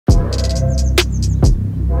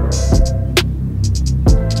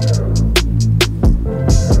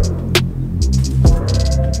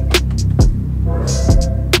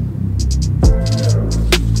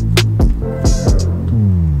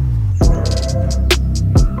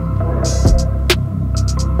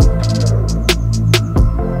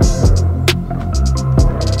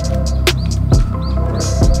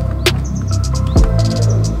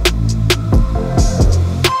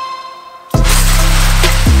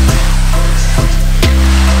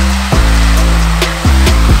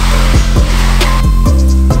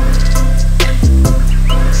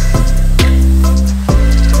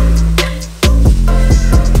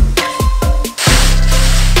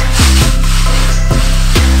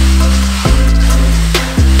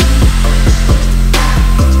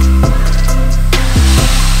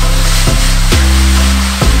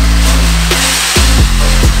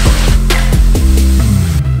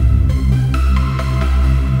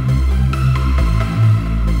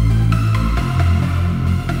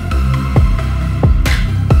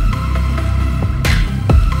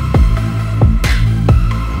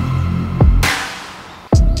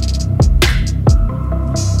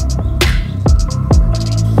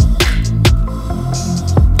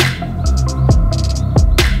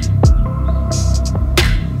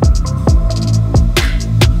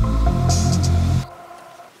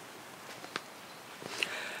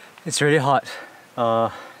It's really hot.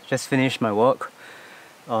 Just finished my work.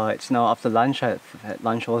 It's now after lunch. I've had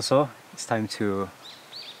lunch also. It's time to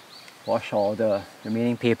wash all the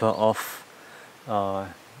remaining paper off the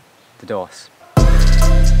doors.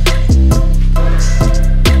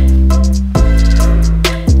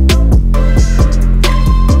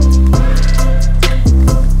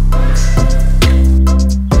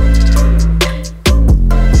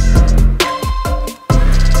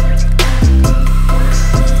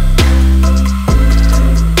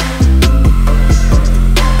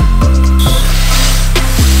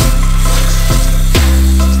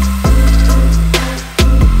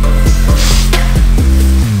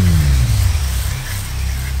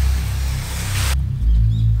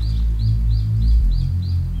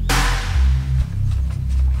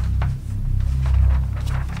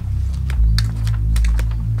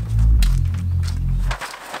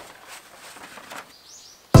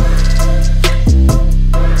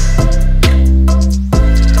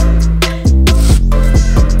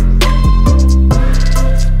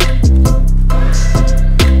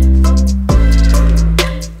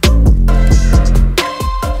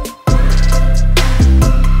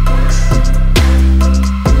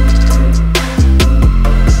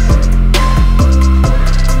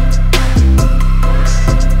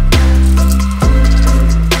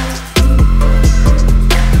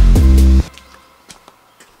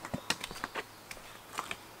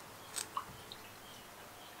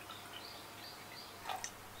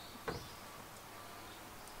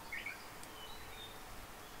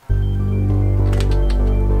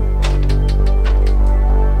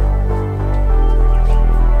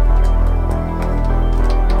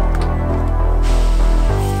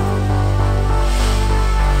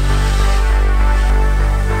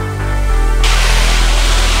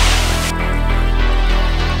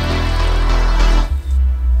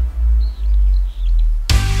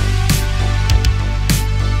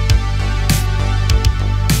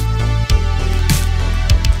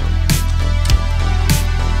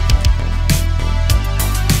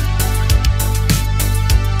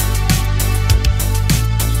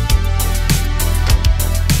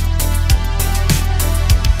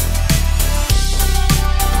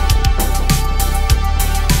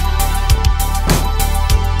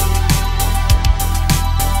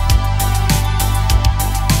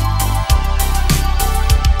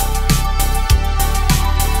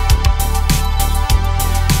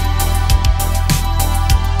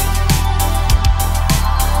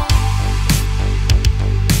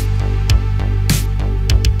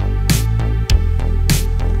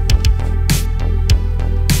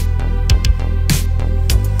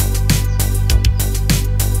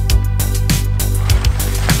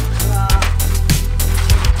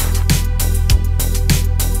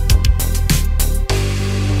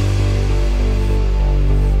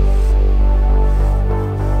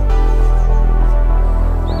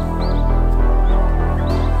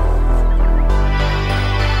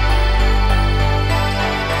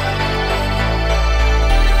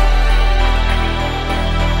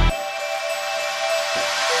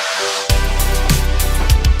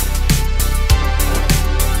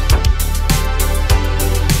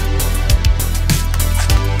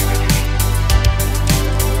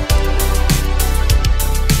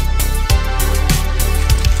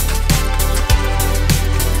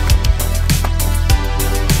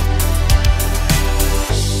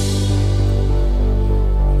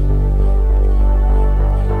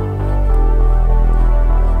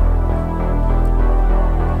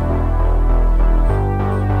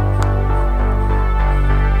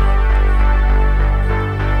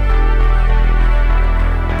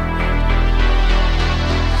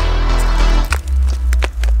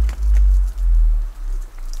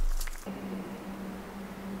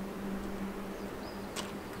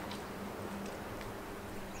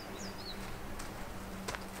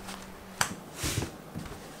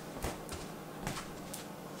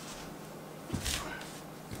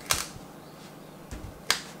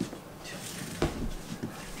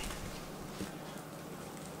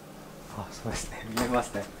そうですね、見えま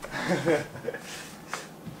すね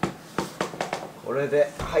これ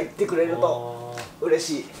で入ってくれると嬉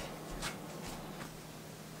しい。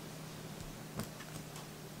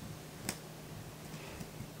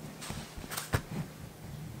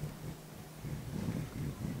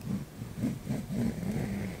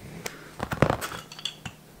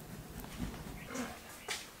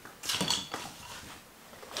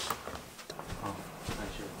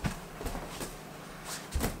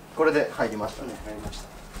これで入りましたね。入りまし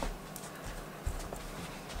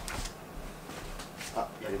た。あ、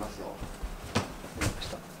やりますよ。やりまし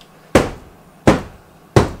た。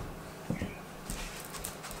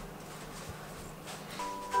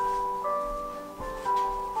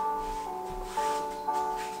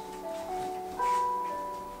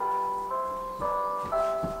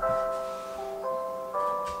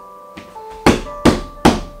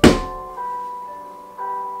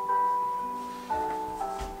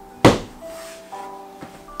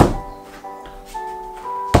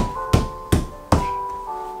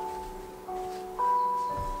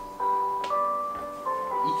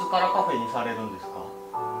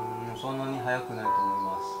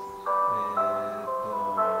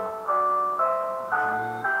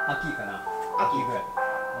秋ぐらい。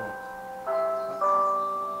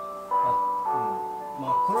ま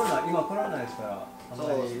あ今コロナですから。そう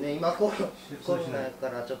ですね、今コロナやか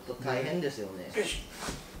らちょっと大変ですよね。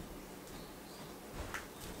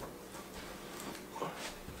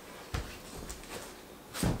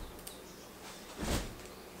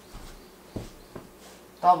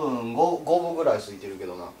多分5分ぐらい空いてるけ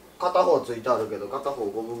どな。片方ついてあるけど片方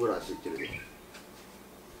5分ぐらい空いてるで。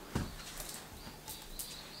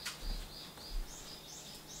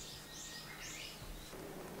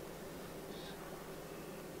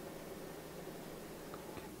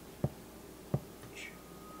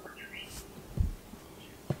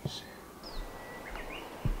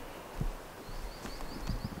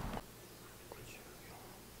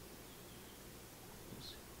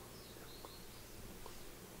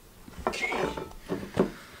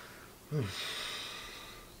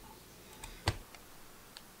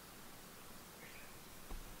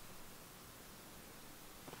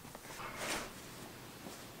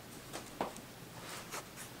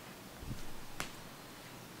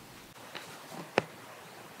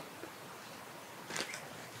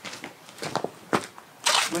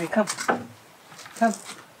Wait, come. Come.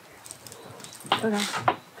 Go down.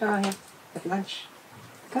 Come on here. At lunch.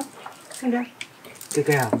 Come. Come down. Good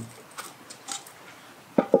girl.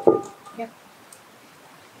 Yeah.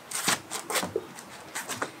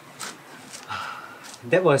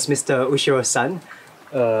 That was Mr. Ushiro's son.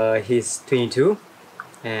 He's 22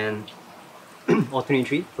 and or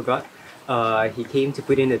 23, forgot. He came to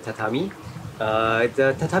put in the tatami.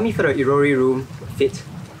 The tatami for the irori room fit,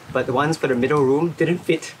 but the ones for the middle room didn't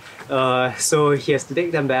fit. So he has to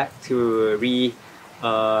take them back to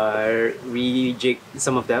rejig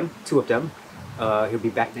some of them, 2 of them. He'll be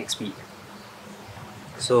back next week.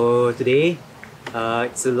 So today,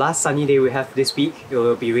 it's the last sunny day we have this week. It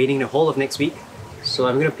will be raining the whole of next week. So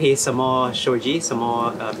I'm gonna paste some more shoji, some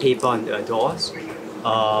more paper on the doors.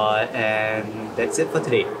 And that's it for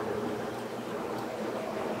today.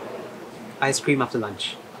 Ice cream after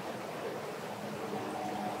lunch.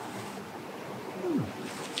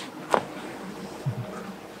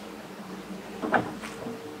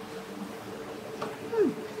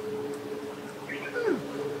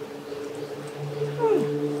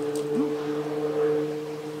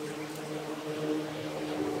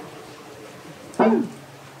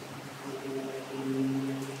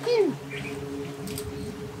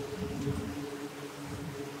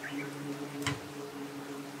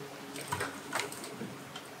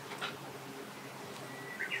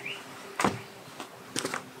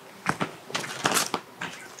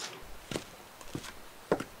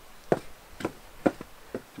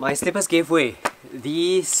 My slippers gave way.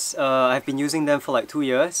 These, I've been using them for like 2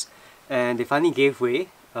 years and they finally gave way.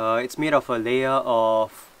 It's made of a layer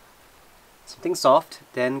of something soft,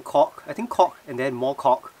 then caulk, I think caulk and then more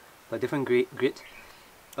caulk, but different grit.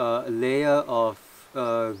 A layer of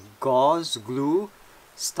gauze glue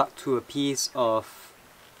stuck to a piece of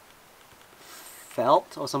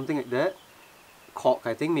felt or something like that. Caulk,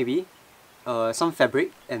 I think maybe. Some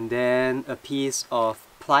fabric, and then a piece of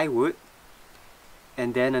plywood,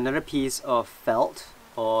 and then another piece of felt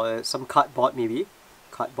or some cardboard maybe,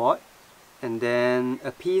 cardboard, and then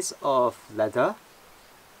a piece of leather,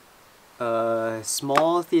 a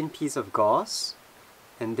small thin piece of gauze,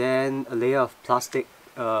 and then a layer of plastic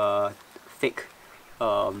thick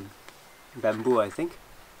bamboo, I think.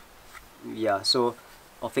 Yeah, so,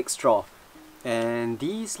 or thick straw. And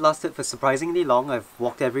these lasted for surprisingly long. I've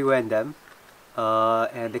walked everywhere in them,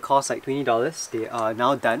 and they cost like $20. They are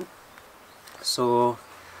now done. So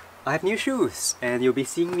I have new shoes and you'll be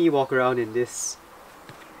seeing me walk around in this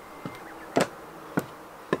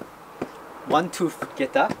one-tooth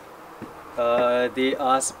geta. They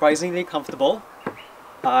are surprisingly comfortable.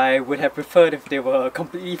 I would have preferred if they were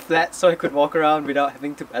completely flat so I could walk around without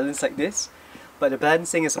having to balance like this. But the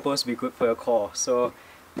balancing is supposed to be good for your core. So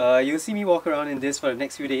you'll see me walk around in this for the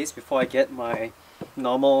next few days before I get my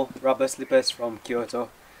normal rubber slippers from Kyoto.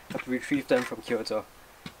 I have to retrieve them from Kyoto.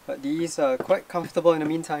 But these are quite comfortable in the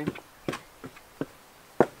meantime.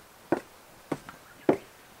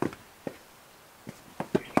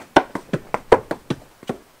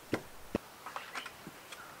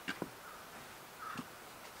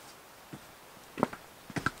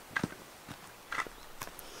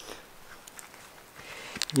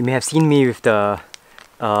 You may have seen me with the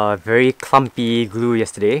very clumpy glue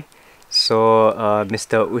yesterday. So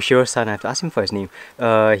Mr Ushiro-san, I have to ask him for his name.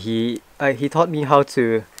 He taught me how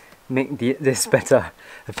to make this better.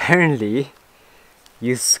 Apparently,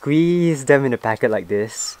 you squeeze them in a packet like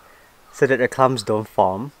this so that the clumps don't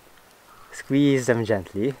form. Squeeze them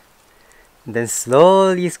gently. And then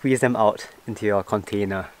slowly squeeze them out into your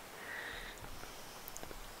container.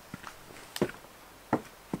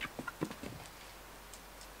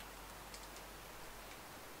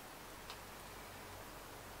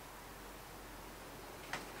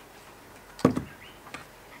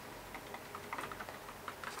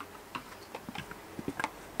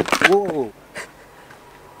 Whoa!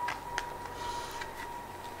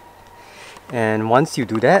 And once you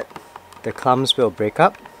do that, the clumps will break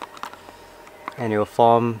up and it will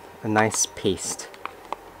form a nice paste.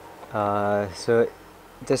 So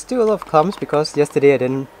there's still a lot of clumps because yesterday I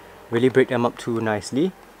didn't really break them up too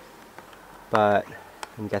nicely, but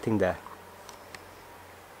I'm getting there.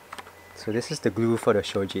 So this is the glue for the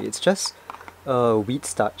shoji. It's just wheat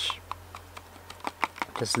starch.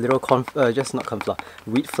 Just little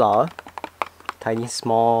wheat flour, tiny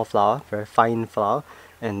small flour, very fine flour,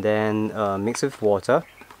 and then mix with water,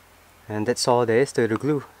 and that's all there is to the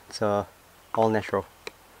glue. It's all natural.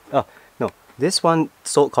 Oh no, this one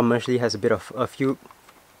sold commercially has a bit of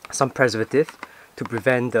some preservative to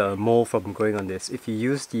prevent the mold from growing on this. If you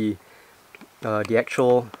use the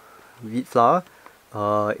actual wheat flour,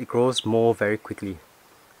 it grows mold very quickly.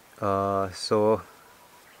 So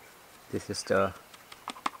this is the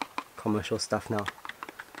commercial stuff now.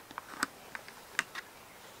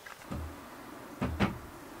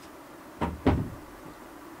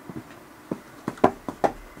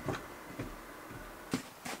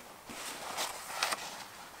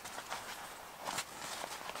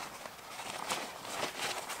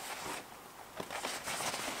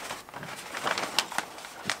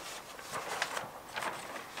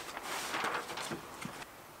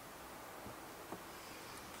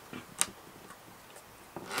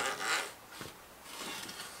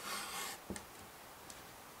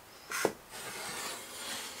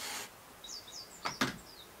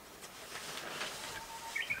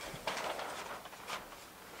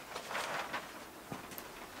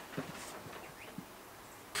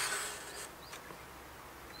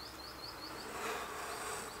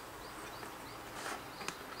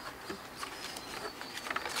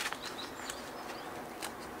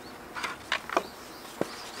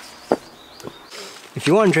 If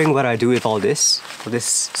you're wondering what I do with all this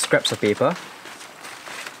scraps of paper,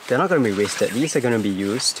 they're not going to be wasted. These are going to be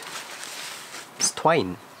used. It's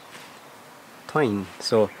twine. Twine.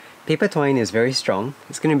 So paper twine is very strong.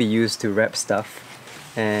 It's going to be used to wrap stuff.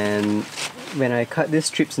 And when I cut these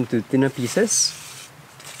strips into thinner pieces,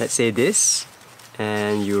 let's say this,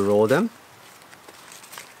 and you roll them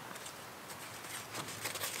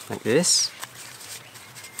like this,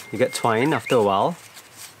 you get twine after a while.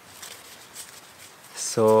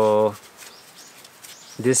 So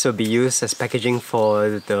this will be used as packaging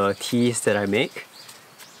for the teas that I make.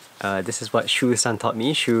 This is what Shu-san taught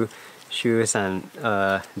me. Shu-san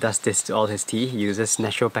does this to all his tea. He uses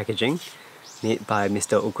natural packaging made by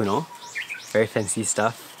Mr Okuno. Very fancy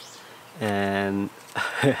stuff. And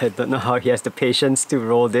I don't know how he has the patience to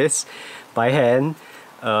roll this by hand.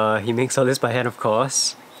 He makes all this by hand, of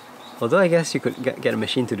course. Although I guess you could get a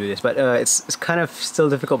machine to do this, but it's kind of still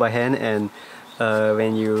difficult by hand. And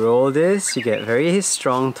when you roll this, you get very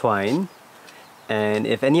strong twine. And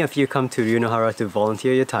if any of you come to Ryunohara to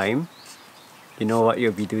volunteer your time, you know what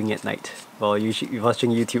you'll be doing at night. Well, you should be watching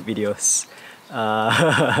YouTube videos.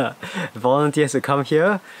 Volunteers who come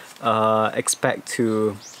here expect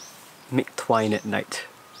to make twine at night.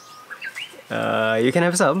 You can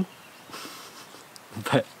have some,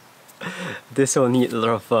 but this will need a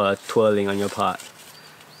lot of twirling on your part.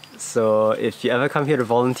 So if you ever come here to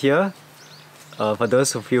volunteer, for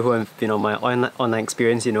those of you who have been on my online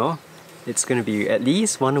experience, you know, it's going to be at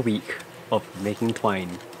least 1 week of making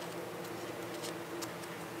twine.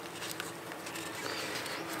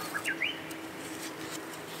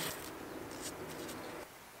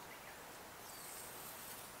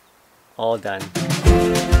 All done.